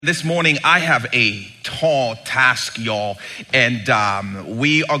This morning, I have a tall task, y'all, and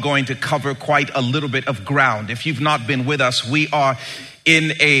we are going to cover quite a little bit of ground. If you've not been with us, we are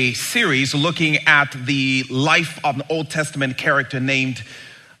in a series looking at the life of an Old Testament character named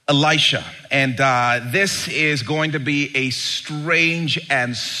Elisha. And this is going to be a strange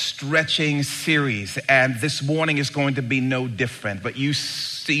and stretching series. And this morning is going to be no different. But you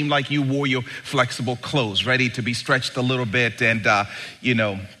seem like you wore your flexible clothes, ready to be stretched a little bit. And,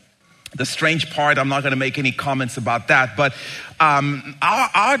 the strange part, I'm not going to make any comments about that. But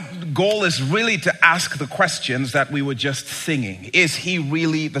our goal is really to ask the questions that we were just singing. Is he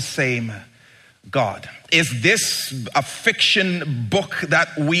really the same God? Is this a fiction book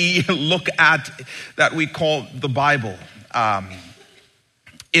that we look at that we call the Bible?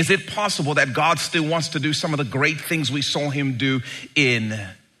 Is it possible that God still wants to do some of the great things we saw him do in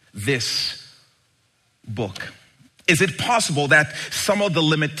this book? Is it possible that some of the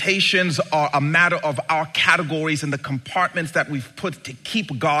limitations are a matter of our categories and the compartments that we've put to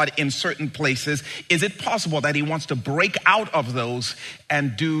keep God in certain places? Is it possible that he wants to break out of those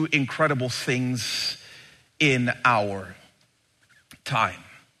and do incredible things in our time?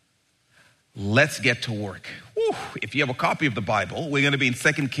 Let's get to work. Whew. If you have a copy of the Bible, we're going to be in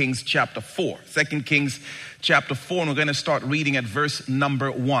 2 Kings chapter 4. 2 Kings chapter 4, and we're going to start reading at verse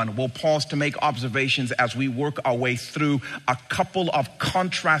number 1. We'll pause to make observations as we work our way through a couple of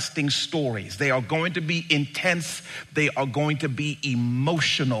contrasting stories. They are going to be intense. They are going to be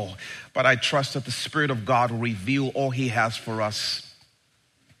emotional. But I trust that the Spirit of God will reveal all he has for us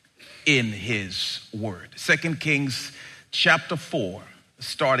in his word. 2 Kings chapter 4.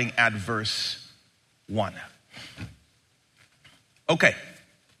 Starting at verse 1. Okay.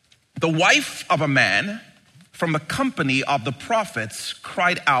 The wife of a man from the company of the prophets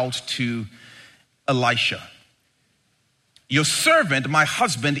cried out to Elisha, "Your servant, my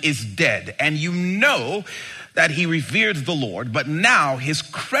husband, is dead, and you know that he revered the Lord, but now his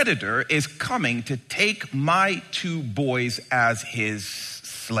creditor is coming to take my 2 boys as his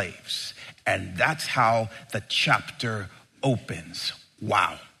slaves." And that's how the chapter opens.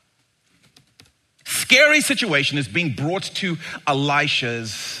 Wow. Scary situation is being brought to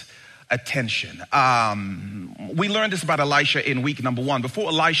Elisha's attention. We learned this about Elisha in week number 1. Before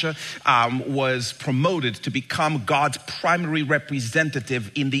Elisha was promoted to become God's primary representative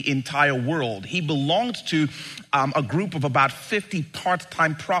in the entire world, he belonged to a group of about 50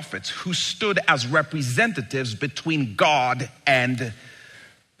 part-time prophets who stood as representatives between God and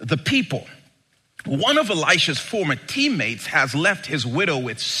the people. One of Elisha's former teammates has left his widow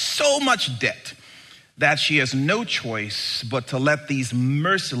with so much debt that she has no choice but to let these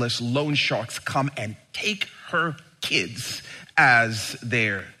merciless loan sharks come and take her kids as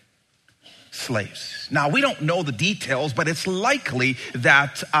their slaves. Now, we don't know the details, but it's likely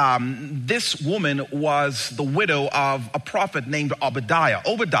that this woman was the widow of a prophet named Obadiah.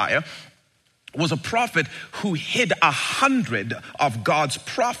 Obadiah was a prophet who hid 100 of God's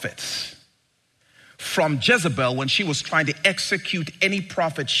prophets from Jezebel when she was trying to execute any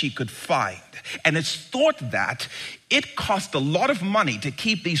prophet she could find. And it's thought that it cost a lot of money to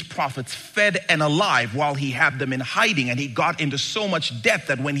keep these prophets fed and alive while he had them in hiding. And he got into so much debt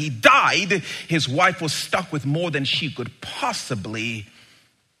that when he died, his wife was stuck with more than she could possibly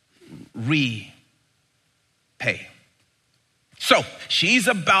repay. So she's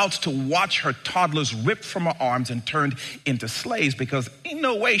about to watch her toddlers ripped from her arms and turned into slaves because in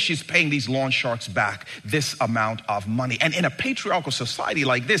no way she's paying these loan sharks back this amount of money. And in a patriarchal society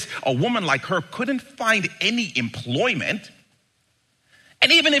like this, a woman like her couldn't find any employment.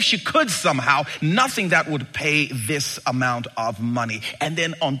 And even if she could somehow, nothing that would pay this amount of money. And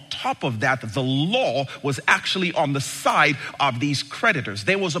then on top of that, the law was actually on the side of these creditors.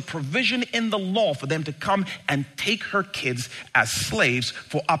 There was a provision in the law for them to come and take her kids as slaves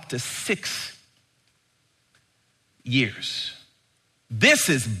for up to 6 years. This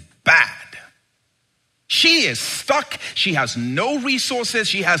is bad. She is stuck. She has no resources.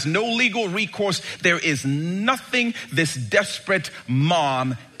 She has no legal recourse. There is nothing this desperate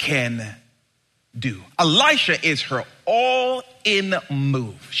mom can do. Elisha is her all-in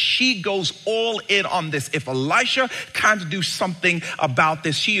move. She goes all in on this. If Elisha can't do something about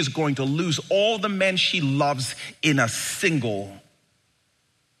this, she is going to lose all the men she loves in a single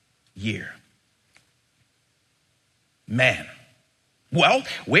year. Man. Well,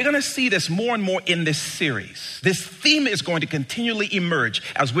 we're going to see this more and more in this series. This theme is going to continually emerge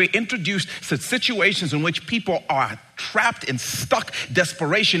as we're introduced to situations in which people are trapped in stuck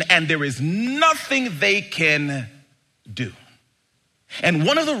desperation and there is nothing they can do. And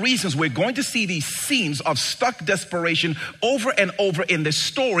one of the reasons we're going to see these scenes of stuck desperation over and over in this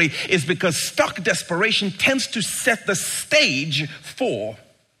story is because stuck desperation tends to set the stage for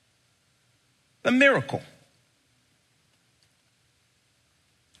the miracle.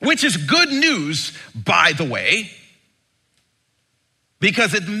 Which is good news, by the way,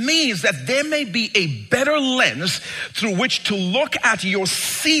 because it means that there may be a better lens through which to look at your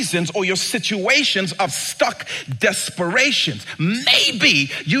seasons or your situations of stuck desperations.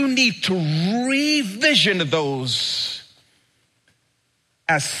 Maybe you need to revision those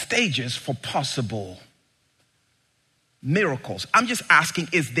as stages for possible miracles. I'm just asking,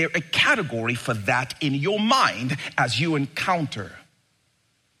 is there a category for that in your mind as you encounter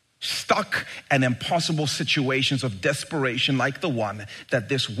stuck and impossible situations of desperation like the one that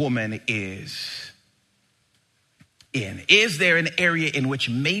this woman is in? Is there an area in which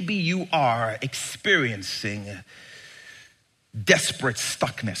maybe you are experiencing desperate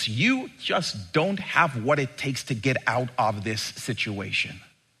stuckness? You just don't have what it takes to get out of this situation.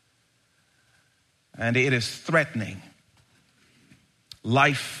 And it is threatening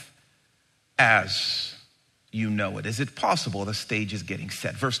life as you know it. Is it possible the stage is getting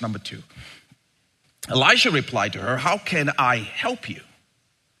set? Verse number 2. Elisha replied to her, "How can I help you?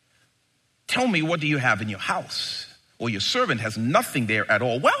 Tell me, what do you have in your house? Well, your servant has nothing there at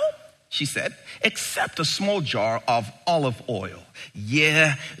all." "Well," she said, "except a small jar of olive oil."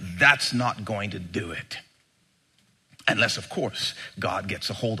 Yeah, that's not going to do it. Unless, of course, God gets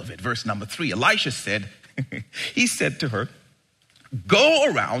a hold of it. Verse number 3, Elisha said, he said to her, "Go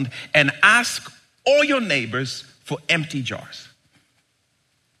around and ask all your neighbors for empty jars.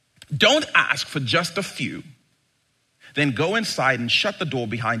 Don't ask for just a few. Then go inside and shut the door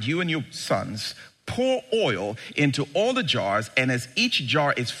behind you and your sons. Pour oil into all the jars, and as each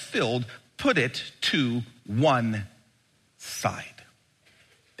jar is filled, put it to one side."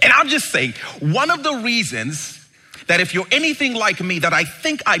 And I'm just saying, one of the reasons that if you're anything like me, that I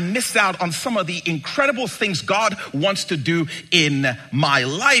think I miss out on some of the incredible things God wants to do in my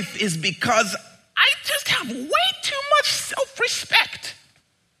life is because I just have way too much self-respect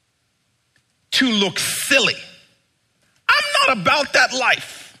to look silly. I'm not about that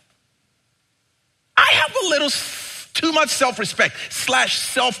life. I have a little too much self-respect /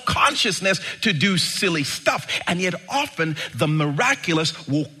 self-consciousness to do silly stuff. And yet often the miraculous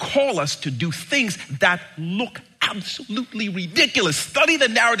will call us to do things that look absolutely ridiculous. Study the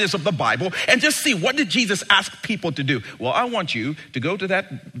narratives of the Bible and just see, what did Jesus ask people to do? Well, I want you to go to that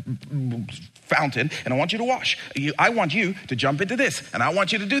fountain and I want you to wash. I want you to jump into this and I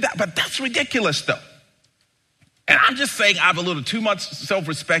want you to do that. But that's ridiculous though. And I'm just saying, I have a little too much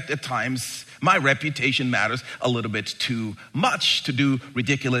self-respect at times. My reputation matters a little bit too much to do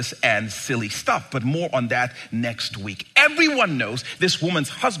ridiculous and silly stuff. But more on that next week. Everyone knows this woman's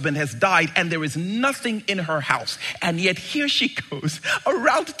husband has died and there is nothing in her house. And yet here she goes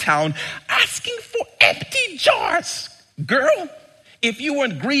around town asking for empty jars. Girl, if you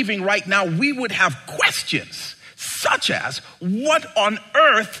weren't grieving right now, we would have questions such as, what on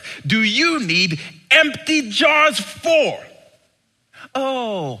earth do you need empty jars for?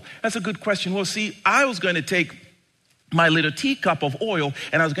 Oh, that's a good question. Well, see, I was going to take my little teacup of oil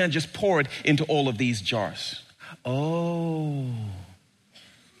and I was going to just pour it into all of these jars. Oh,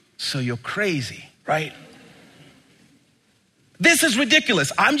 so you're crazy, right? This is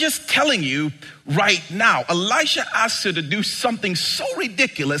ridiculous. I'm just telling you right now. Elisha asked her to do something so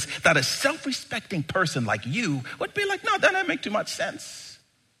ridiculous that a self-respecting person like you would be like, no, that doesn't make too much sense.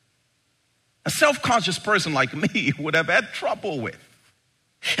 A self-conscious person like me would have had trouble with.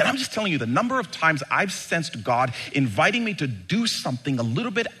 And I'm just telling you, the number of times I've sensed God inviting me to do something a little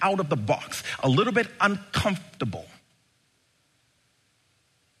bit out of the box, a little bit uncomfortable.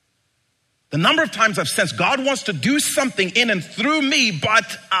 The number of times I've sensed God wants to do something in and through me,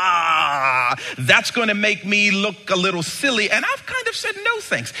 but that's going to make me look a little silly. And I've kind of said no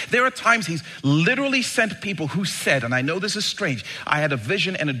thanks. There are times he's literally sent people who said, and I know this is strange, I had a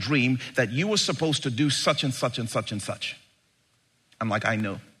vision and a dream that you were supposed to do such and such and such and such. I'm like, I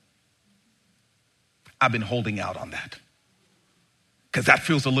know. I've been holding out on that because that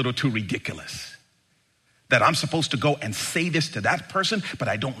feels a little too ridiculous. That I'm supposed to go and say this to that person, but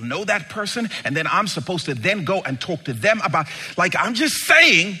I don't know that person. And then I'm supposed to then go and talk to them about, like, I'm just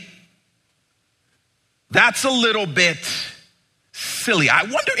saying, that's a little bit silly. I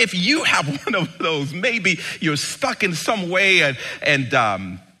wonder if you have one of those. Maybe you're stuck in some way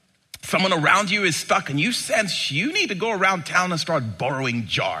and someone around you is stuck and you sense you need to go around town and start borrowing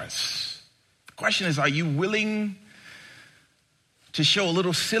jars. The question is, are you willing to show a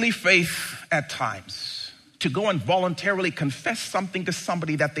little silly faith at times to go and voluntarily confess something to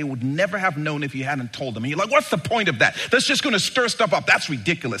somebody that they would never have known if you hadn't told them. And you're like, what's the point of that? That's just going to stir stuff up. That's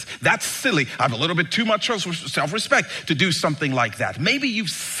ridiculous. That's silly. I have a little bit too much self-respect to do something like that. Maybe you've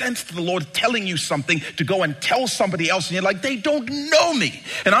sensed the Lord telling you something to go and tell somebody else, and you're like, they don't know me,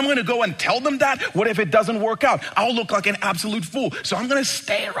 and I'm going to go and tell them that? What if it doesn't work out? I'll look like an absolute fool. So I'm going to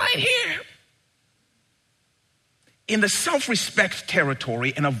stay right here in the self-respect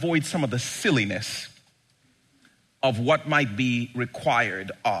territory and avoid some of the silliness of what might be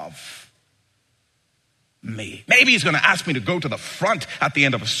required of me. Maybe he's going to ask me to go to the front at the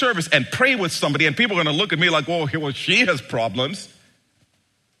end of a service and pray with somebody, and people are going to look at me like, well, she has problems.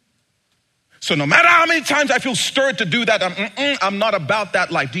 So no matter how many times I feel stirred to do that, I'm not about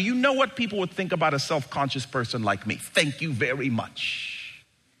that life. Do you know what people would think about a self-conscious person like me? Thank you very much.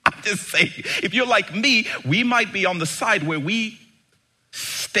 I'm just saying, if you're like me, we might be on the side where we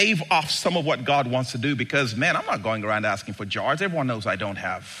stave off some of what God wants to do because, man, I'm not going around asking for jars. Everyone knows I don't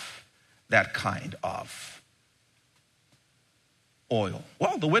have that kind of oil.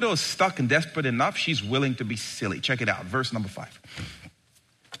 Well, the widow is stuck and desperate enough. She's willing to be silly. Check it out. Verse number 5.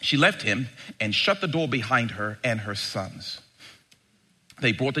 She left him and shut the door behind her and her sons.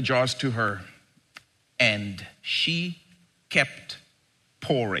 They brought the jars to her, and she kept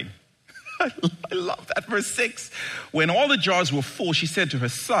pouring. I love that. Verse 6. When all the jars were full, she said to her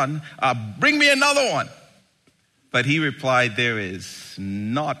son, bring me another one. But he replied, there is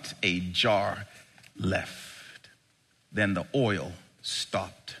not a jar left. Then the oil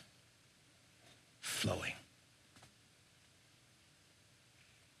stopped flowing.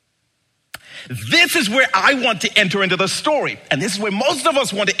 This is where I want to enter into the story. And this is where most of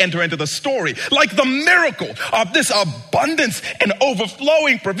us want to enter into the story. Like the miracle of this abundance and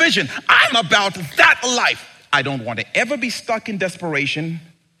overflowing provision. I'm about that life. I don't want to ever be stuck in desperation.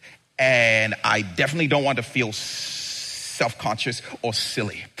 And I definitely don't want to feel self-conscious or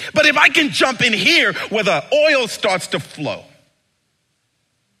silly. But if I can jump in here where the oil starts to flow,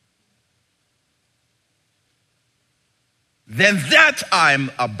 then that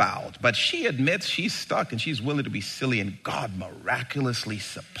I'm about. But she admits she's stuck and she's willing to be silly, and God miraculously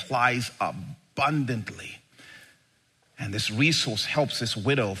supplies abundantly. And this resource helps this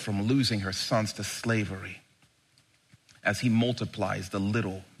widow from losing her sons to slavery as he multiplies the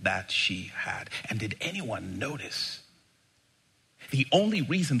little that she had. And did anyone notice? The only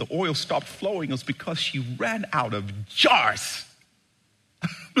reason the oil stopped flowing was because she ran out of jars.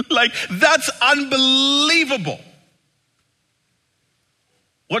 Like, that's unbelievable.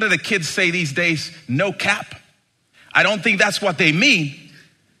 What do the kids say these days? No cap. I don't think that's what they mean,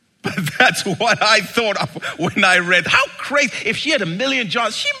 but that's what I thought of when I read. How crazy. If she had 1 million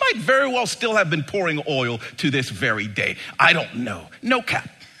jars, she might very well still have been pouring oil to this very day. I don't know. No cap.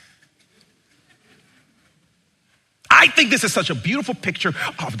 I think this is such a beautiful picture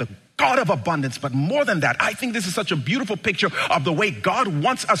of the God of abundance, but more than that, I think this is such a beautiful picture of the way God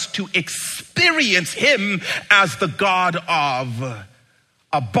wants us to experience him as the God of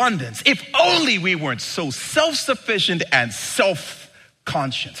abundance. If only we weren't so self-sufficient and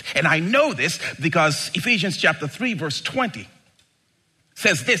self-conscious. And I know this because Ephesians chapter 3 verse 20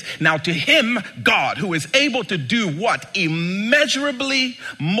 says this. Now to him, God, who is able to do what? Immeasurably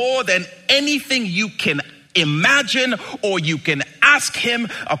more than anything you can imagine or you can ask him,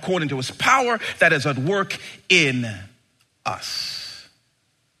 according to his power that is at work in us.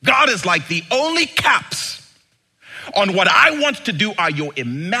 God is like the only caps on what I want to do are your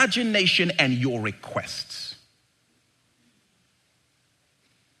imagination and your requests.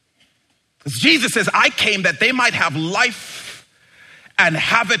 Because Jesus says, I came that they might have life and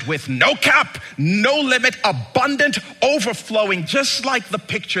have it with no cap, no limit, abundant, overflowing, just like the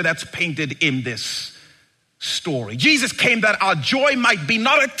picture that's painted in this story. Jesus came that our joy might be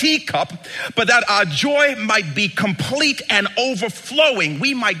not a teacup, but that our joy might be complete and overflowing.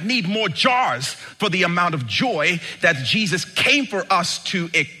 We might need more jars for the amount of joy that Jesus came for us to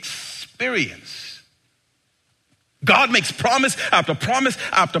experience. God makes promise after promise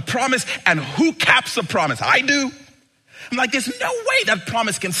after promise, and who caps the promise? I do. I'm like, there's no way that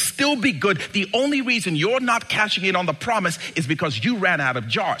promise can still be good. The only reason you're not cashing in on the promise is because you ran out of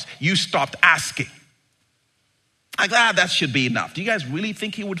jars. You stopped asking. I'm glad that should be enough. Do you guys really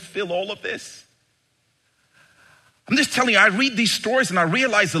think he would fill all of this? I'm just telling you, I read these stories and I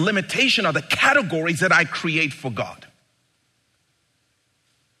realize the limitation of the categories that I create for God.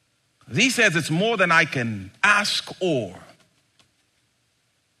 He says it's more than I can ask or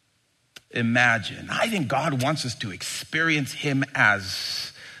imagine. I think God wants us to experience him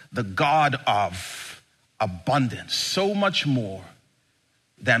as the God of abundance, so much more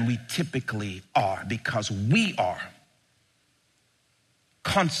than we typically are, because we are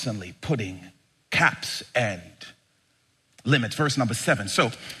constantly putting caps and limits. Verse number 7.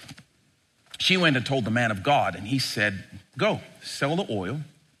 So she went and told the man of God, and he said, go, sell the oil,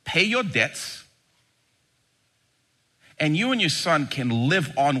 pay your debts, and you and your son can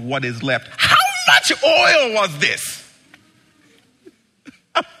live on what is left. How much oil was this?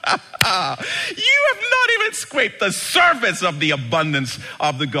 You have not even scraped the surface of the abundance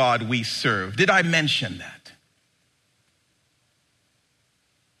of the God we serve. Did I mention that?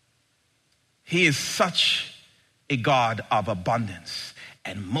 He is such a God of abundance,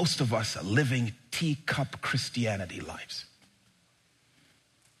 and most of us are living teacup Christianity lives.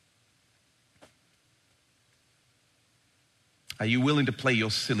 Are you willing to play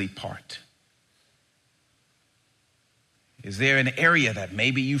your silly part? Is there an area that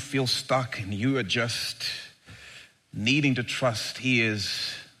maybe you feel stuck and you are just needing to trust He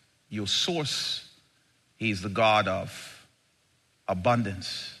is your source? He's the God of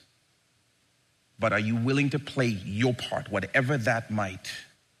abundance. But are you willing to play your part, whatever that might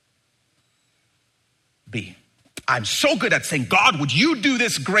be? I'm so good at saying, God, would you do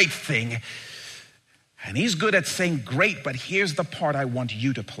this great thing? And He's good at saying, great, but here's the part I want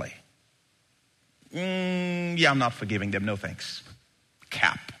you to play. Yeah, I'm not forgiving them. No thanks.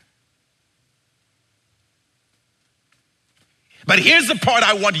 Cap. But here's the part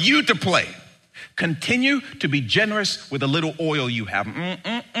I want you to play. Continue to be generous with the little oil you have.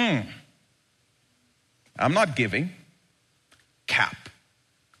 I'm not giving. Cap.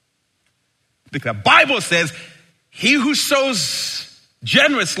 The Bible says, he who sows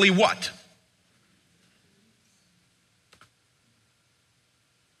generously what?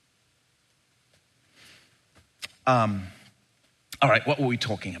 All right, what were we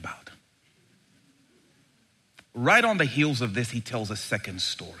talking about? Right on the heels of this, he tells a second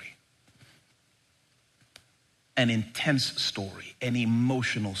story. An intense story, an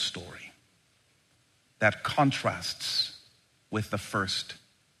emotional story that contrasts with the first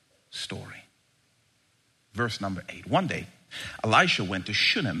story. Verse number 8. One day, Elisha went to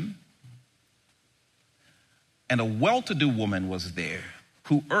Shunem, and a well-to-do woman was there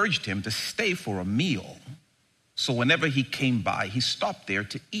who urged him to stay for a meal. So whenever he came by, he stopped there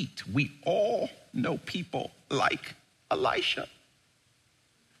to eat. We all know people like Elisha.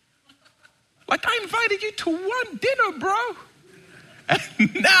 Like, I invited you to one dinner, bro.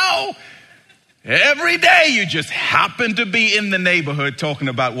 And now, every day you just happen to be in the neighborhood talking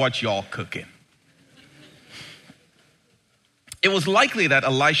about what y'all cooking. It was likely that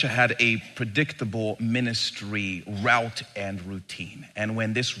Elisha had a predictable ministry route and routine. And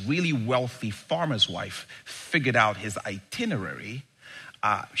when this really wealthy farmer's wife figured out his itinerary,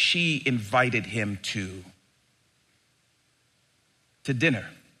 she invited him to dinner.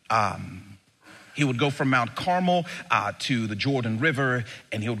 He would go from Mount Carmel to the Jordan River,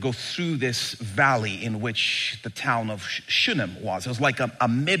 and he would go through this valley in which the town of Shunem was. It was like a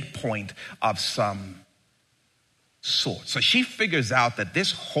midpoint of some sort. So she figures out that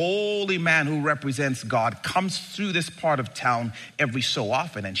this holy man who represents God comes through this part of town every so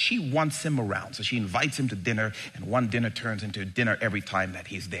often, and she wants him around. So she invites him to dinner, and one dinner turns into dinner every time that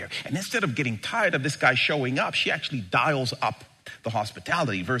he's there. And instead of getting tired of this guy showing up, she actually dials up the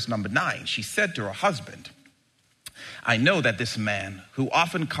hospitality. Verse number 9, she said to her husband, I know that this man who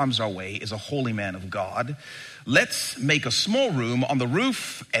often comes our way is a holy man of God. Let's make a small room on the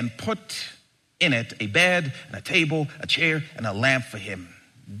roof and put in it a bed and a table, a chair, and a lamp for him.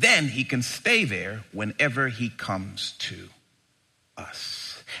 Then he can stay there whenever he comes to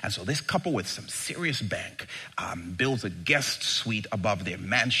us. And so this couple with some serious bank builds a guest suite above their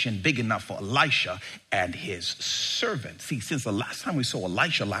mansion, big enough for Elisha and his servant. See, since the last time we saw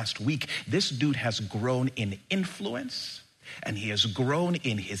Elisha last week, this dude has grown in influence. And he has grown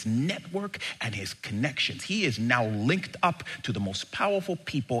in his network and his connections. He is now linked up to the most powerful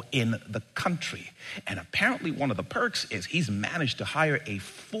people in the country. And apparently one of the perks is he's managed to hire a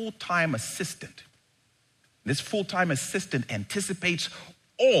full-time assistant. This full-time assistant anticipates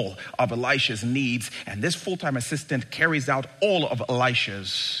all of Elisha's needs, and this full-time assistant carries out all of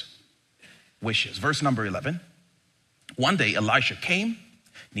Elisha's wishes. Verse number 11. One day Elisha came,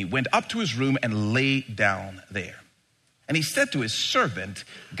 and he went up to his room and lay down there. And he said to his servant,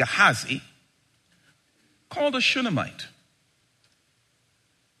 Gehazi, call the Shunammite,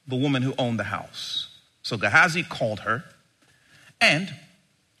 the woman who owned the house. So Gehazi called her, and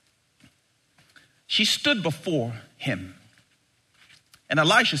she stood before him. And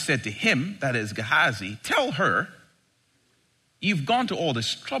Elisha said to him, that is Gehazi, tell her, you've gone to all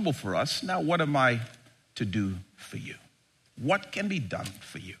this trouble for us. Now what am I to do for you? What can be done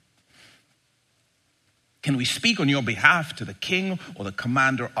for you? Can we speak on your behalf to the king or the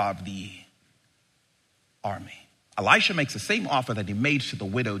commander of the army? Elisha makes the same offer that he made to the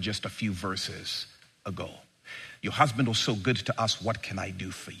widow just a few verses ago. Your husband was so good to us. What can I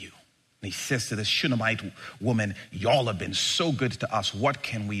do for you? And he says to this Shunammite woman, y'all have been so good to us. What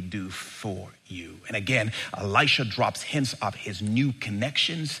can we do for you? And again, Elisha drops hints of his new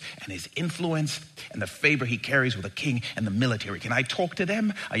connections and his influence and the favor he carries with the king and the military. Can I talk to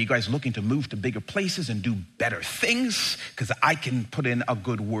them? Are you guys looking to move to bigger places and do better things? Because I can put in a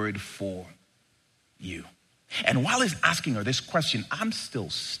good word for you. And while he's asking her this question, I'm still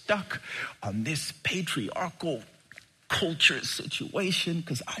stuck on this patriarchal culture situation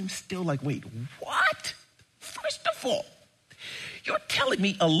because I'm still like, wait, what? First of all, you're telling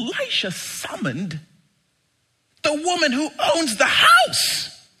me Elisha summoned the woman who owns the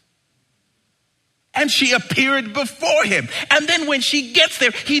house and she appeared before him. And then when she gets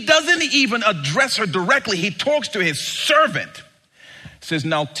there, he doesn't even address her directly. He talks to his servant. Says,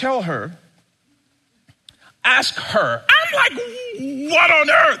 now tell her, ask her. I'm like, what on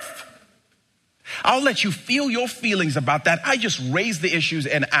earth? I'll let you feel your feelings about that. I just raise the issues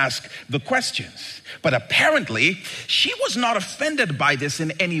and ask the questions. But apparently, she was not offended by this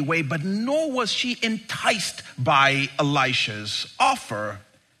in any way, but nor was she enticed by Elisha's offer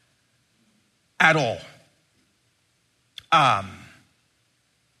at all.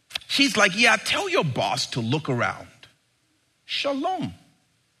 She's like, yeah, tell your boss to look around. Shalom.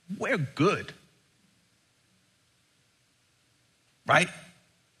 We're good. Right?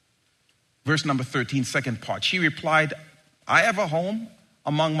 Verse number 13, second part. She replied, I have a home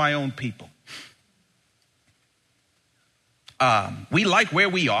among my own people. We like where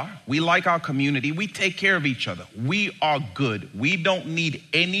we are. We like our community. We take care of each other. We are good. We don't need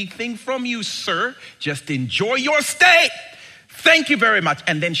anything from you, sir. Just enjoy your stay. Thank you very much.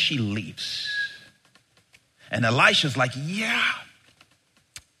 And then she leaves. And Elisha's like, yeah,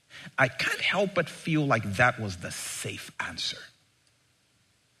 I can't help but feel like that was the safe answer.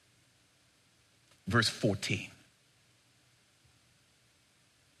 Verse 14.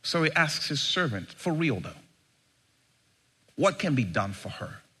 So he asks his servant, for real though, what can be done for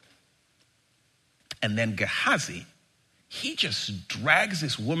her? And then Gehazi, he just drags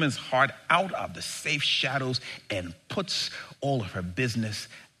this woman's heart out of the safe shadows and puts all of her business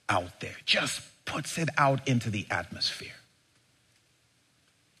out there. Just puts it out into the atmosphere.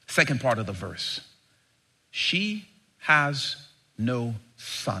 Second part of the verse. She has no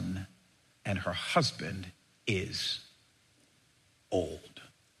son, and her husband is old.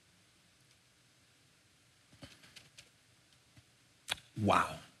 Wow.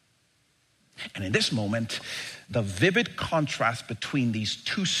 And in this moment, the vivid contrast between these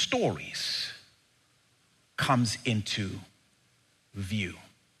two stories comes into view.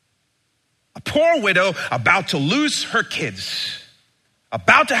 A poor widow about to lose her kids,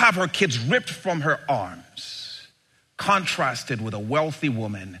 about to have her kids ripped from her arms, contrasted with a wealthy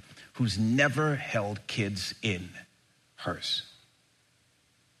woman who's never held kids in hers.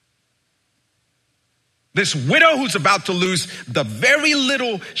 This widow who's about to lose the very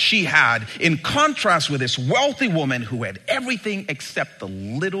little she had, in contrast with this wealthy woman who had everything except the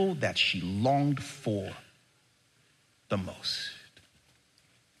little that she longed for the most.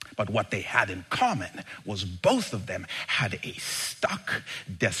 But what they had in common was both of them had a stuck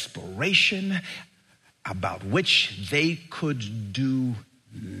desperation about which they could do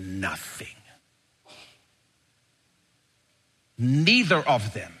nothing. Neither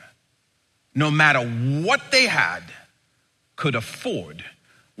of them, no matter what they had, could afford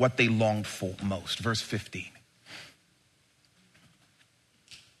what they longed for most. Verse 15.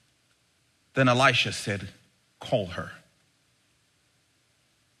 Then Elisha said, call her.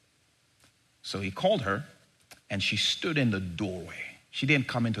 So he called her, and she stood in the doorway. She didn't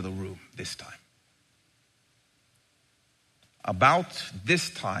come into the room this time. About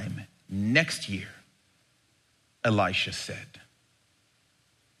this time next year, Elisha said,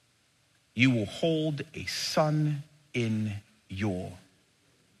 you will hold a son in your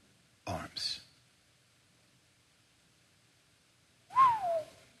arms.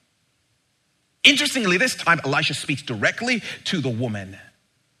 Interestingly, this time Elisha speaks directly to the woman.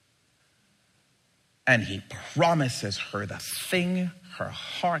 And he promises her the thing her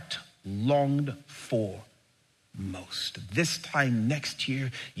heart longed for most. This time next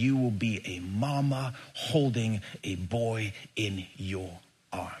year, you will be a mama holding a boy in your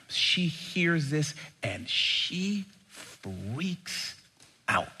arms. She hears this and she freaks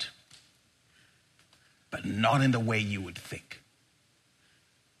out. But not in the way you would think.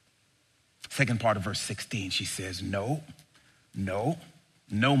 Second part of verse 16, she says, no, No,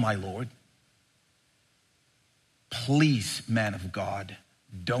 my Lord. Please, man of God,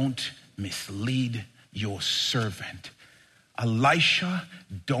 don't mislead your servant. Elisha,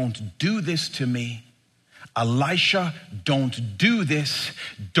 don't do this to me. Elisha, don't do this.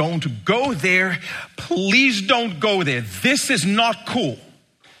 Don't go there. Please don't go there. This is not cool.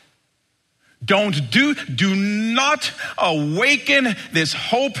 Do not awaken this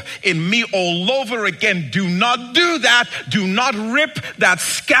hope in me all over again. Do not do that. Do not rip that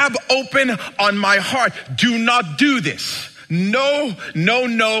scab open on my heart. Do not do this. No,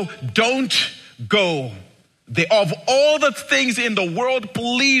 don't go there. Of all the things in the world,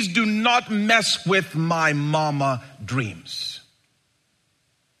 please do not mess with my mama dreams.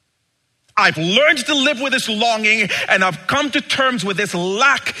 I've learned to live with this longing, and I've come to terms with this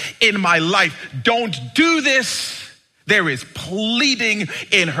lack in my life. Don't do this. There is pleading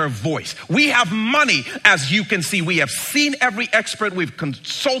in her voice. We have money, as you can see. We have seen every expert. We've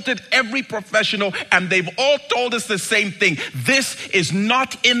consulted every professional, and they've all told us the same thing. This is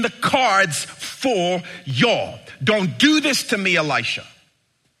not in the cards for y'all. Don't do this to me, Elisha.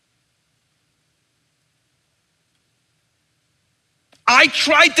 I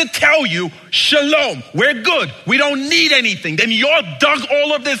tried to tell you, shalom, we're good. We don't need anything. Then y'all dug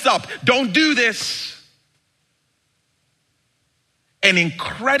all of this up. Don't do this. An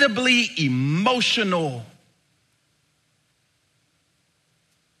incredibly emotional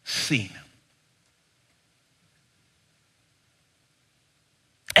scene.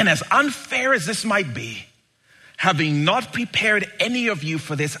 And as unfair as this might be, having not prepared any of you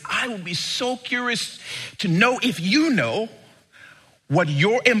for this, I would be so curious to know if you know what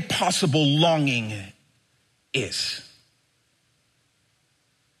your impossible longing is.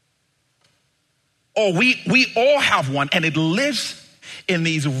 Or we all have one, and it lives in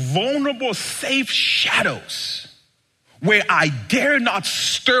these vulnerable, safe shadows where I dare not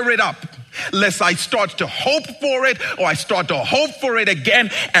stir it up lest I start to hope for it, or I start to hope for it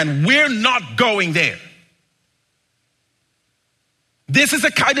again, and we're not going there. This is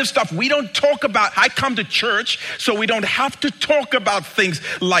the kind of stuff we don't talk about. I come to church so we don't have to talk about things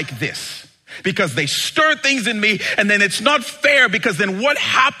like this, because they stir things in me, and then it's not fair, because then what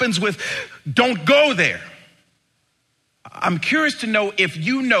happens with don't go there? I'm curious to know if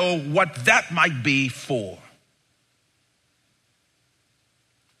you know what that might be for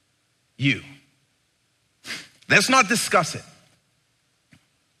you. Let's not discuss it.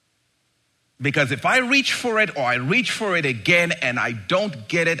 Because if I reach for it, or I reach for it again and I don't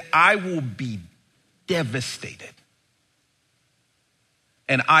get it, I will be devastated.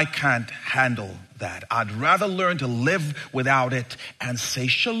 And I can't handle that. I'd rather learn to live without it and say,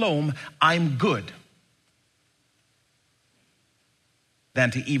 shalom, I'm good,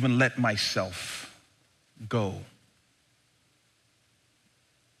 than to even let myself go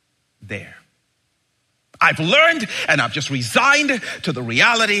there. I've learned, and I've just resigned to the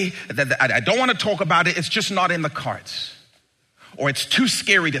reality that I don't want to talk about it. It's just not in the cards, or it's too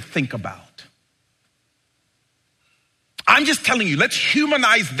scary to think about. I'm just telling you, let's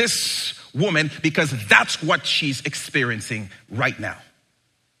humanize this woman, because that's what she's experiencing right now.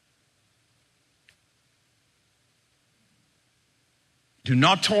 Do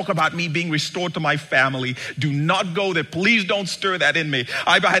not talk about me being restored to my family. Do not go there. Please don't stir that in me.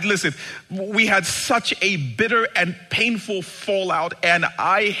 Listen, we had such a bitter and painful fallout, and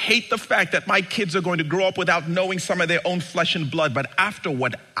I hate the fact that my kids are going to grow up without knowing some of their own flesh and blood. But after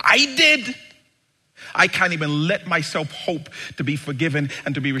what I did, I can't even let myself hope to be forgiven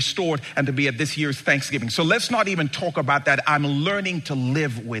and to be restored and to be at this year's Thanksgiving. So let's not even talk about that. I'm learning to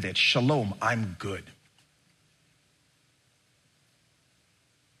live with it. Shalom, I'm good.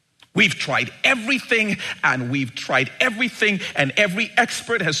 We've tried everything, and every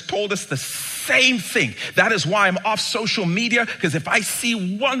expert has told us the same thing. That is why I'm off social media, because if I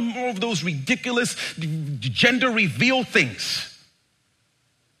see one more of those ridiculous gender reveal things,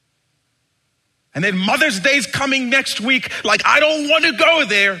 and then Mother's Day's coming next week, like I don't want to go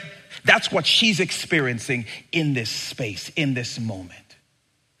there. That's what she's experiencing in this space, in this moment.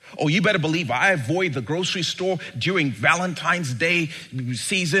 Oh, you better believe I avoid the grocery store during Valentine's Day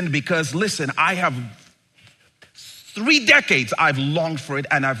season, because listen, I have 3 decades I've longed for it,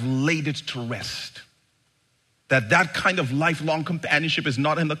 and I've laid it to rest. That kind of lifelong companionship is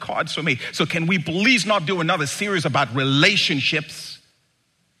not in the cards for me. So can we please not do another series about relationships?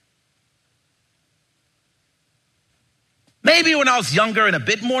 Maybe when I was younger and a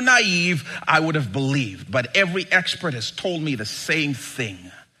bit more naive, I would have believed, but every expert has told me the same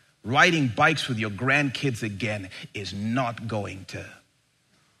thing. Riding bikes with your grandkids again is not going to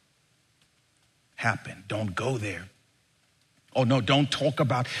happen. Don't go there. Oh no, don't talk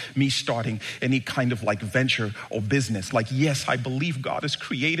about me starting any kind of like venture or business. Like, yes, I believe God has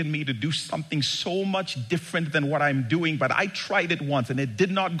created me to do something so much different than what I'm doing, but I tried it once and it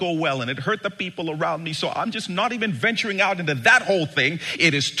did not go well and it hurt the people around me. So I'm just not even venturing out into that whole thing.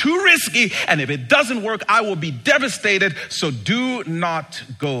 It is too risky, and if it doesn't work, I will be devastated. So do not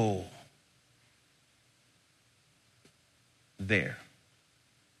go there.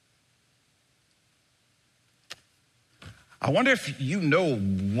 I wonder if you know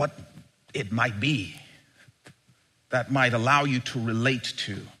what it might be that might allow you to relate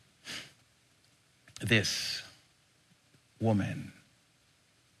to this woman.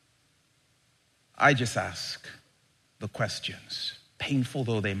 I just ask the questions, painful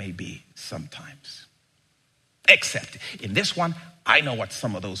though they may be sometimes. Except in this one, I know what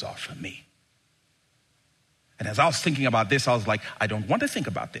some of those are for me. And as I was thinking about this, I was like, I don't want to think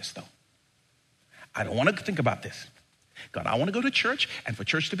about this though. I don't want to think about this. God, I want to go to church, and for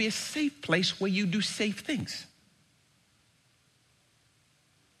church to be a safe place where you do safe things.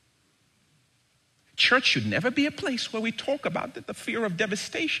 Church should never be a place where we talk about the fear of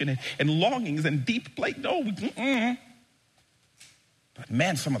devastation and longings and deep place. No. But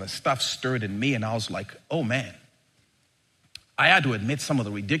man, some of the stuff stirred in me, and I was like, oh man. I had to admit some of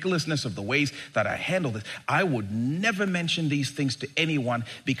the ridiculousness of the ways that I handled this. I would never mention these things to anyone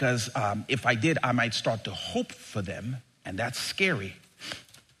because if I did, I might start to hope for them, and that's scary.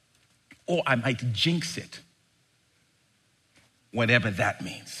 Or I might jinx it, whatever that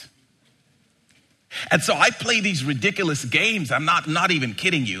means. And so I play these ridiculous games. I'm not even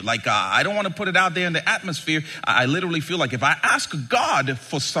kidding you. Like, I don't want to put it out there in the atmosphere. I literally feel like if I ask God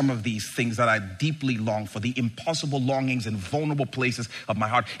for some of these things that I deeply long for, the impossible longings and vulnerable places of my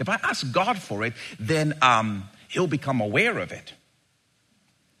heart, if I ask God for it, then he'll become aware of it.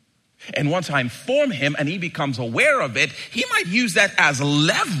 And once I inform him and he becomes aware of it, he might use that as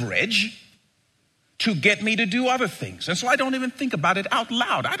leverage to get me to do other things. And so I don't even think about it out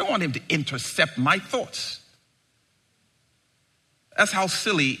loud. I don't want him to intercept my thoughts. That's how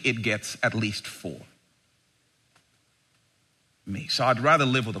silly it gets, at least for me. So I'd rather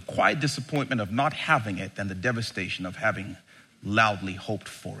live with a quiet disappointment of not having it than the devastation of having loudly hoped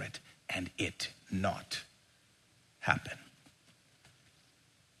for it and it not happen.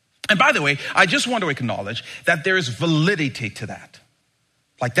 And by the way, I just want to acknowledge that there is validity to that.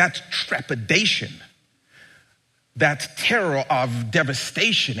 Like that trepidation, that terror of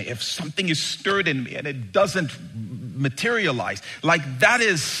devastation, if something is stirred in me and it doesn't materialize, like that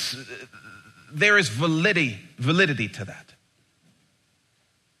is, there is validity to that.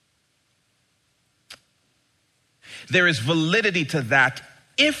 There is validity to that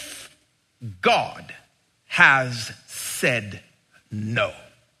if God has said no.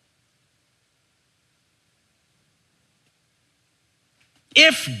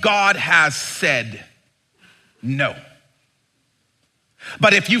 If God has said no.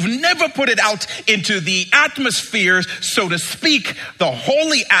 But if you've never put it out into the atmosphere, so to speak, the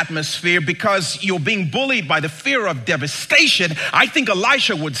holy atmosphere, because you're being bullied by the fear of devastation, I think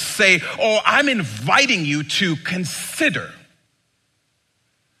Elisha would say, oh, I'm inviting you to consider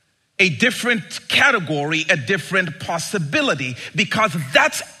a different category, a different possibility, because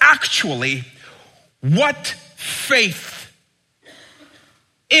that's actually what faith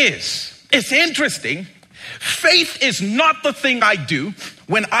is. It's interesting. Faith is not the thing I do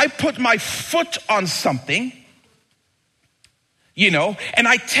when I put my foot on something, and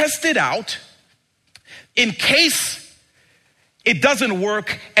I test it out in case it doesn't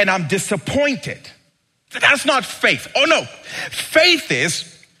work and I'm disappointed. That's not faith. Oh no. Faith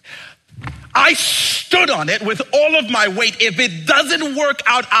is I stood on it with all of my weight. If it doesn't work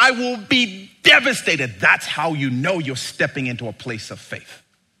out, I will be devastated. That's how you know you're stepping into a place of faith.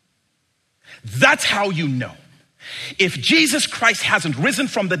 That's how you know. If Jesus Christ hasn't risen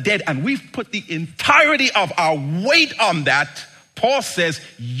from the dead and we've put the entirety of our weight on that, Paul says,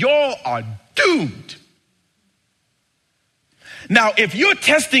 you are doomed. Now, if you're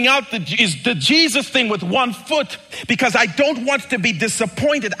testing out the Jesus thing with one foot because I don't want to be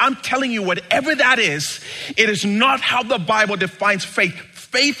disappointed, I'm telling you, whatever that is, it is not how the Bible defines faith.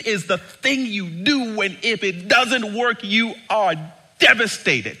 Faith is the thing you do when if it doesn't work, you are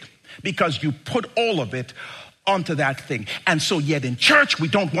devastated because you put all of it onto that thing. And so yet in church, we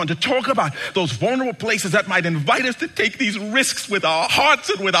don't want to talk about those vulnerable places that might invite us to take these risks with our hearts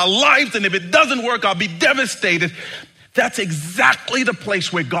and with our lives. And if it doesn't work, I'll be devastated. That's exactly the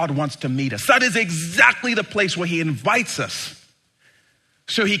place where God wants to meet us. That is exactly the place where he invites us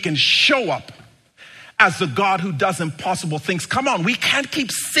so he can show up as the God who does impossible things. Come on, we can't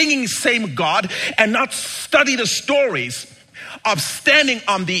keep singing same God and not study the stories of standing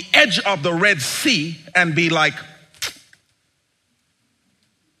on the edge of the Red Sea and be like,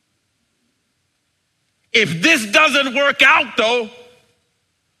 if this doesn't work out though,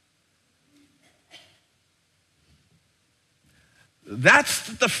 that's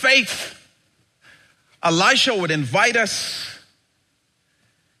the faith Elisha would invite us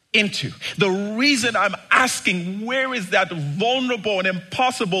into. The reason I'm asking, where is that vulnerable and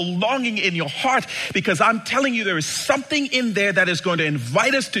impossible longing in your heart? Because I'm telling you, there is something in there that is going to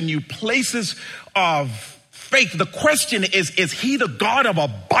invite us to new places of faith. The question is he the God of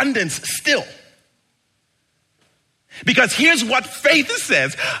abundance still? Because here's what faith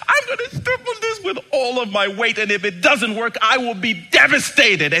says. I'm going to step on this with all of my weight, and if it doesn't work, I will be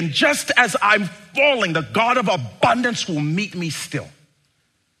devastated. And just as I'm falling, the God of abundance will meet me still.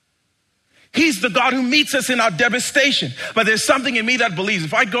 He's the God who meets us in our devastation. But there's something in me that believes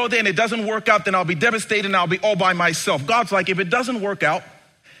if I go there and it doesn't work out, then I'll be devastated and I'll be all by myself. God's like, if it doesn't work out,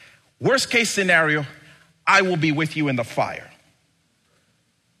 worst case scenario, I will be with you in the fire.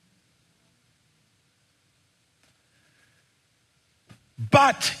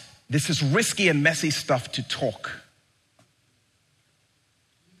 But this is risky and messy stuff to talk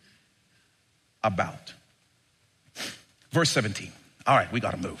about. Verse 17. All right, we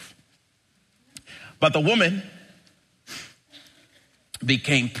got to move. But the woman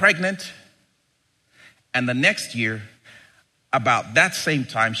became pregnant, and the next year, about that same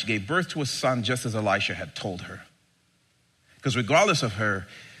time, she gave birth to a son, just as Elisha had told her. Because regardless of her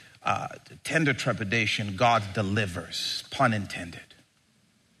tender trepidation, God delivers, pun intended.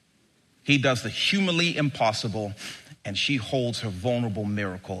 He does the humanly impossible, and she holds her vulnerable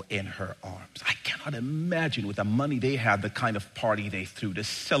miracle in her arms. I cannot imagine with the money they had, the kind of party they threw to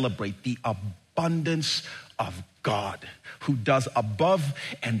celebrate the abundance of God, who does above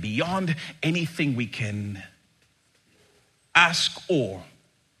and beyond anything we can ask or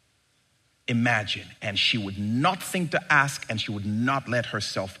imagine. And she would not think to ask, and she would not let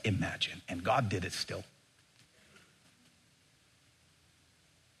herself imagine. And God did it still.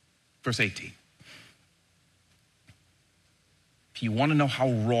 Verse 18. If you want to know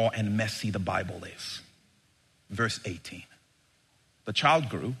how raw and messy the Bible is, verse 18. The child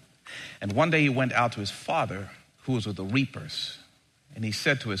grew, and one day he went out to his father, who was with the reapers, and he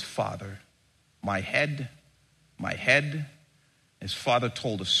said to his father, my head, my head. His father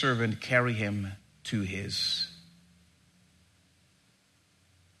told a servant, carry him to his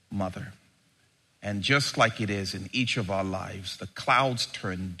mother. And just like it is in each of our lives, the clouds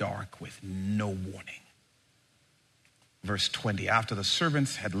turn dark with no warning. Verse 20, after the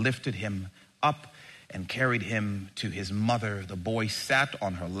servants had lifted him up and carried him to his mother, the boy sat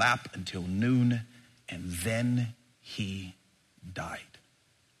on her lap until noon, and then he died.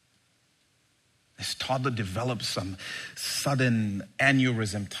 This toddler developed some sudden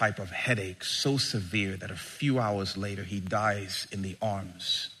aneurysm type of headache so severe that a few hours later he dies in the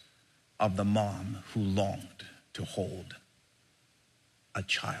arms of the mom who longed to hold a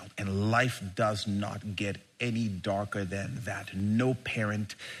child. And life does not get any darker than that. No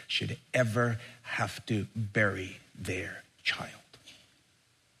parent should ever have to bury their child.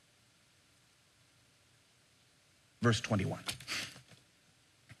 Verse 21.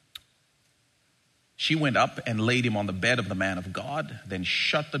 She went up and laid him on the bed of the man of God, then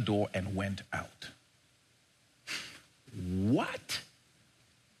shut the door and went out. What?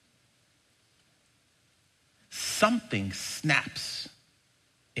 Something snaps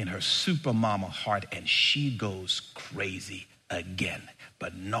in her super mama heart and she goes crazy again,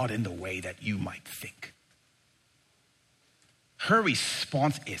 but not in the way that you might think. Her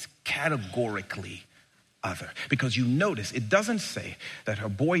response is categorically other, because you notice it doesn't say that her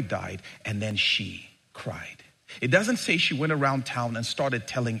boy died and then she cried. It doesn't say she went around town and started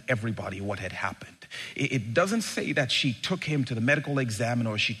telling everybody what had happened. It doesn't say that she took him to the medical examiner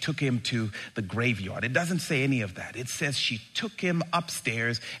or she took him to the graveyard. It doesn't say any of that. It says she took him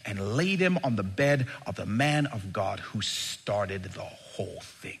upstairs and laid him on the bed of the man of God who started the whole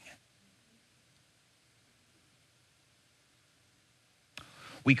thing.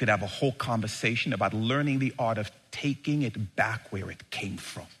 We could have a whole conversation about learning the art of taking it back where it came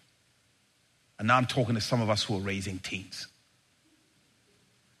from. And now I'm talking to some of us who are raising teens.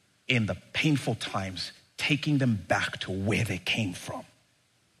 In the painful times, taking them back to where they came from.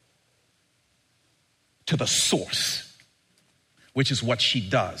 To the source, which is what she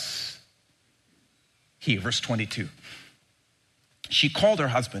does. Here, verse 22. She called her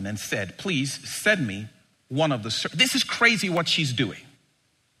husband and said, please send me one of the servants. This is crazy what she's doing.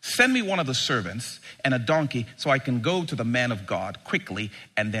 Send me one of the servants and a donkey so I can go to the man of God quickly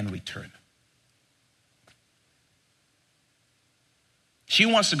and then return. She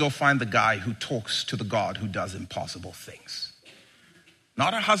wants to go find the guy who talks to the God who does impossible things.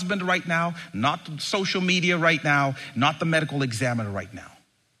 Not her husband right now, not social media right now, not the medical examiner right now.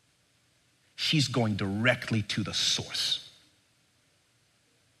 She's going directly to the source.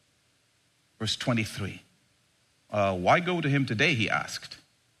 Verse 23. Why go to him today, he asked.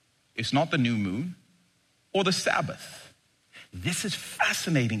 It's not the new moon or the Sabbath. This is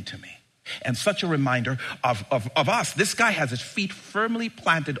fascinating to me. And such a reminder of us. This guy has his feet firmly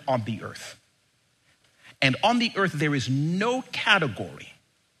planted on the earth. And on the earth, there is no category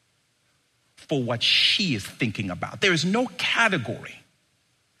for what she is thinking about. There is no category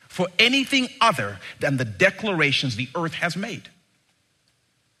for anything other than the declarations the earth has made.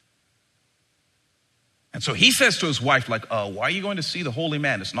 And so he says to his wife, like, why are you going to see the holy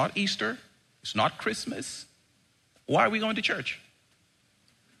man? It's not Easter. It's not Christmas. Why are we going to church?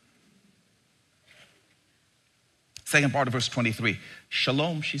 Second part of verse 23.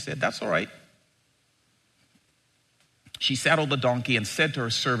 Shalom, she said, that's all right. She saddled the donkey and said to her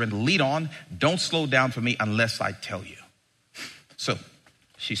servant, lead on, don't slow down for me unless I tell you. So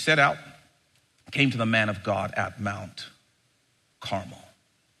she set out, came to the man of God at Mount Carmel.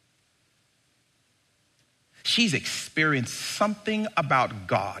 She's experienced something about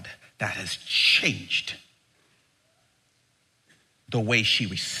God that has changed the way she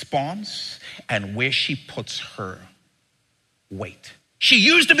responds and where she puts her weight. She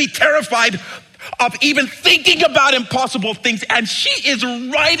used to be terrified of even thinking about impossible things, and she is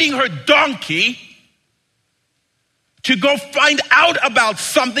riding her donkey to go find out about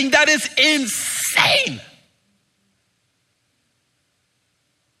something that is insane.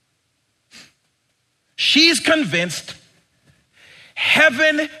 She's convinced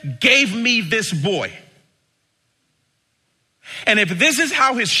heaven gave me this boy. And if this is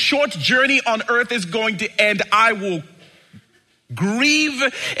how his short journey on earth is going to end, I will grieve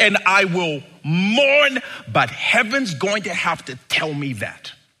and I will mourn, but heaven's going to have to tell me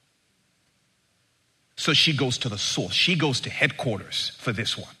that. So she goes to the source. She goes to headquarters for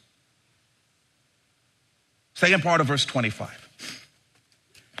this one. Second part of verse 25.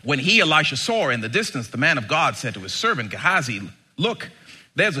 When Elisha, saw her in the distance, the man of God said to his servant Gehazi, look,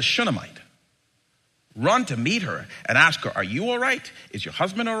 there's a Shunammite. Run to meet her and ask her, are you all right? Is your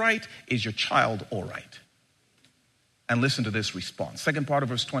husband all right? Is your child all right? And listen to this response. Second part of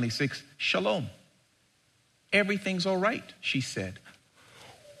verse 26, Shalom. Everything's all right, she said.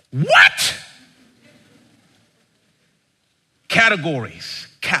 What? Categories,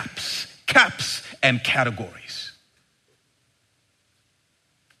 caps, and categories.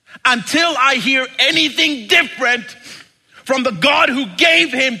 Until I hear anything different from the God who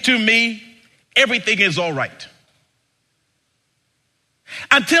gave him to me, everything is all right.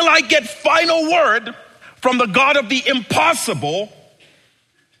 Until I get final word from the God of the impossible,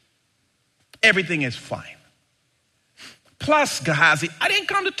 everything is fine. Plus, Gehazi, I didn't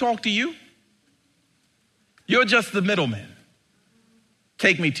come to talk to you. You're just the middleman.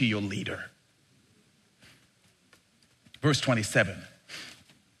 Take me to your leader. Verse 27.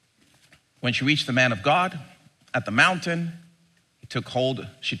 When she reached the man of God at the mountain, she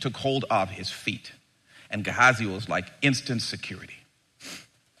took hold of his feet. And Gehazi was like instant security.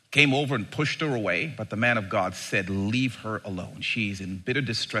 Came over and pushed her away, but the man of God said, leave her alone. She's in bitter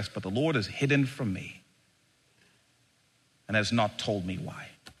distress, but the Lord has hidden from me and has not told me why.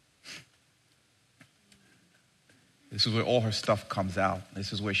 This is where all her stuff comes out.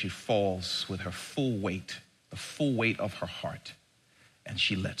 This is where she falls with her full weight, the full weight of her heart, and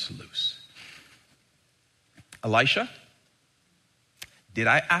she lets loose. Elisha, did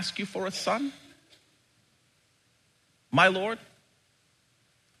I ask you for a son? My Lord,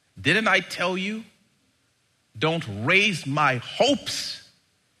 didn't I tell you, don't raise my hopes?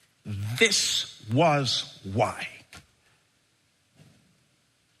 This was why.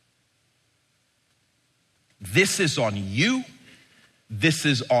 This is on you. This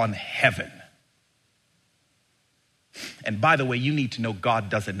is on heaven. And by the way, you need to know God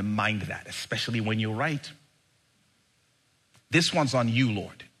doesn't mind that, especially when you're right. This one's on you,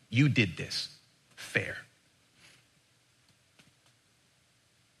 Lord. You did this. Fair.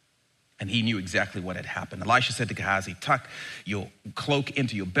 And he knew exactly what had happened. Elisha said to Gehazi, tuck your cloak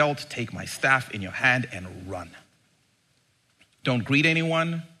into your belt, take my staff in your hand and run. Don't greet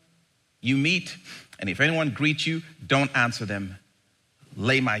anyone you meet. And if anyone greets you, don't answer them.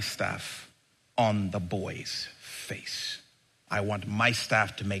 Lay my staff on the boy's face. I want my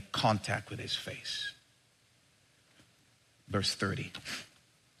staff to make contact with his face. Verse 30.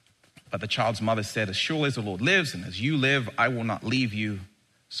 But the child's mother said, as surely as the Lord lives and as you live, I will not leave you.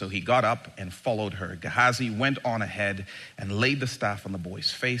 So he got up and followed her. Gehazi went on ahead and laid the staff on the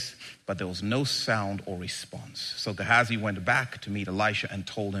boy's face, but there was no sound or response. So Gehazi went back to meet Elisha and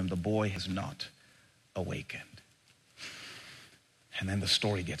told him, the boy has not awakened. And then the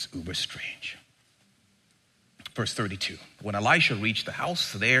story gets uber strange. Verse 32, when Elisha reached the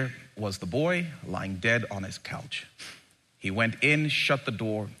house, there was the boy lying dead on his couch. He went in, shut the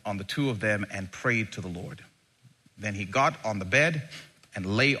door on the two of them, and prayed to the Lord. Then he got on the bed and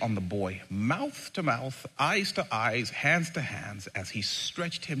lay on the boy, mouth to mouth, eyes to eyes, hands to hands, as he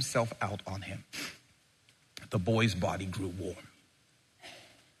stretched himself out on him. The boy's body grew warm.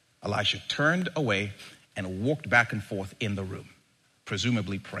 Elisha turned away and walked back and forth in the room,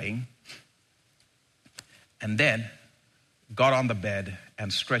 presumably praying, and then got on the bed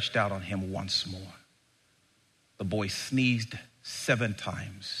and stretched out on him once more. The boy sneezed 7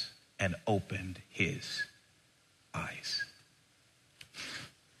 times and opened his eyes.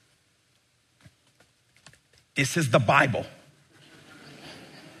 This is the Bible.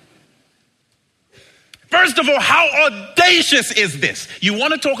 First of all, how audacious is this? You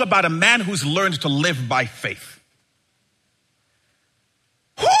want to talk about a man who's learned to live by faith.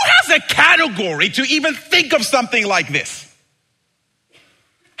 Who has a category to even think of something like this?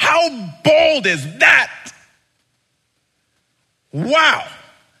 How bold is that? Wow.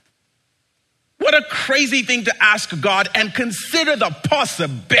 What a crazy thing to ask God and consider the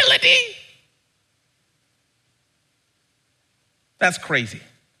possibility. That's crazy.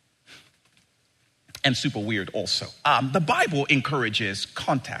 And super weird also. The Bible encourages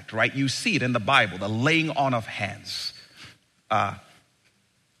contact, right? You see it in the Bible, the laying on of hands.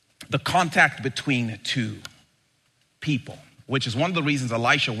 The contact between two people, which is one of the reasons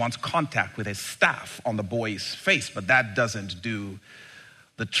Elisha wants contact with his staff on the boy's face, but that doesn't do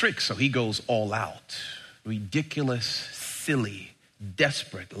the trick, so he goes all out. Ridiculous, silly,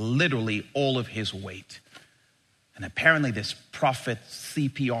 desperate, literally all of his weight. And apparently this prophet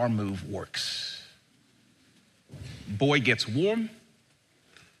CPR move works. Boy gets warm,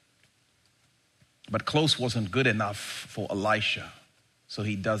 but close wasn't good enough for Elisha, so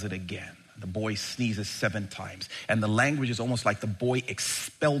he does it again. The boy sneezes 7 times, and the language is almost like the boy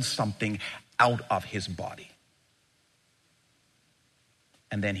expelled something out of his body.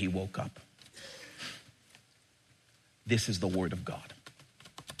 And then he woke up. This is the word of God.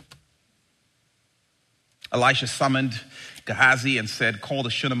 Elisha summoned Gehazi and said, call the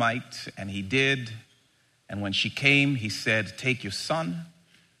Shunammite, and he did. And when she came, he said, take your son.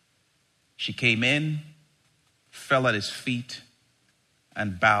 She came in, fell at his feet,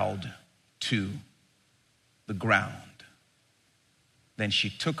 and bowed to the ground. Then she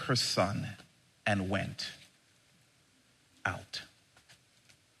took her son and went out.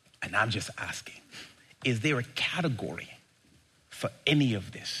 And I'm just asking, is there a category for any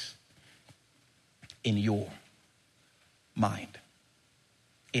of this in your mind,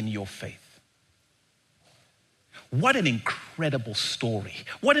 in your faith? What an incredible story.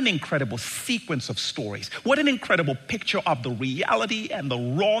 What an incredible sequence of stories. What an incredible picture of the reality and the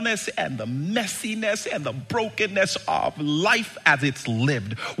rawness and the messiness and the brokenness of life as it's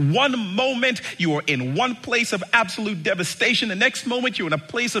lived. One moment you are in one place of absolute devastation. The next moment you're in a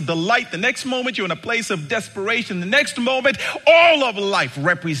place of delight. The next moment you're in a place of desperation. The next moment, all of life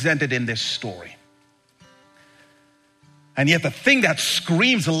represented in this story. And yet the thing that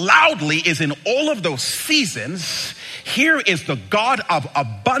screams loudly is in all of those seasons, here is the God of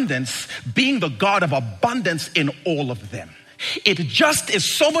abundance being the God of abundance in all of them. It just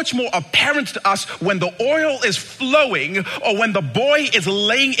is so much more apparent to us when the oil is flowing or when the boy is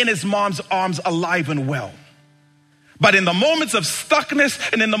laying in his mom's arms alive and well. But in the moments of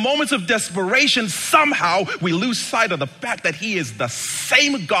stuckness and in the moments of desperation, somehow we lose sight of the fact that he is the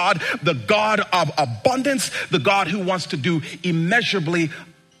same God, the God of abundance, the God who wants to do immeasurably,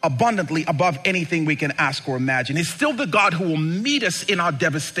 abundantly above anything we can ask or imagine. He's still the God who will meet us in our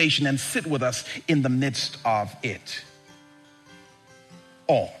devastation and sit with us in the midst of it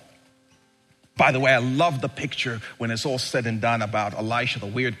all. By the way, I love the picture when it's all said and done about Elisha, the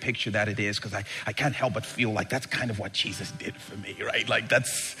weird picture that it is, because I can't help but feel like that's kind of what Jesus did for me, right? Like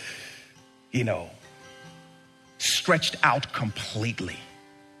that's, stretched out completely.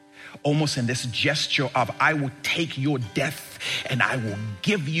 Almost in this gesture of, I will take your death and I will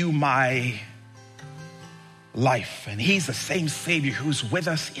give you my life. And he's the same Savior who's with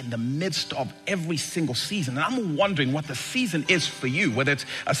us in the midst of every single season. And I'm wondering what the season is for you, whether it's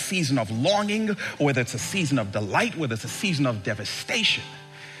a season of longing or whether it's a season of delight, whether it's a season of devastation.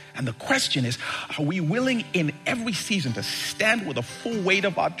 And the question is, are we willing in every season to stand with the full weight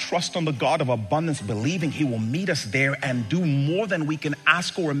of our trust on the God of abundance, believing he will meet us there and do more than we can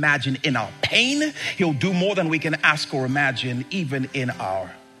ask or imagine in our pain? He'll do more than we can ask or imagine even in our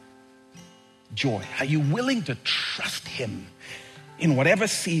joy. Are you willing to trust him in whatever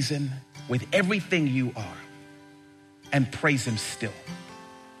season with everything you are and praise him still?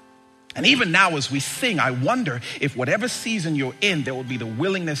 And even now as we sing, I wonder if whatever season you're in, there will be the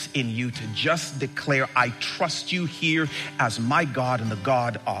willingness in you to just declare, I trust you here as my God and the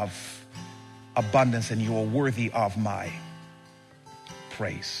God of abundance, and you are worthy of my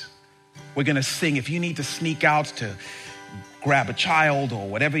praise. We're going to sing. If you need to sneak out to grab a child or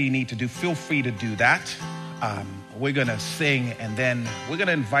whatever you need to do, feel free to do that. We're going to sing, and then we're going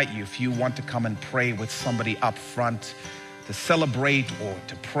to invite you, if you want to come and pray with somebody up front, to celebrate or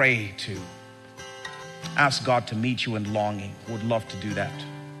to pray, to ask God to meet you in longing. Would love to do that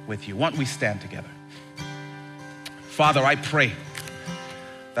with you. Why don't we stand together? Father, I pray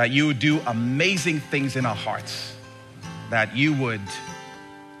that you would do amazing things in our hearts, that you would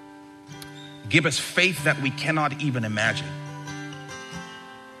give us faith that we cannot even imagine,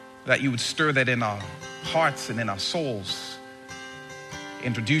 that you would stir that in our hearts and in our souls.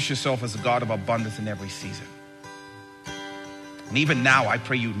 Introduce yourself as a God of abundance in every season. And even now, I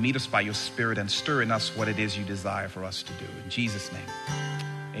pray you meet us by your Spirit and stir in us what it is you desire for us to do. In Jesus' name,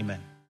 amen.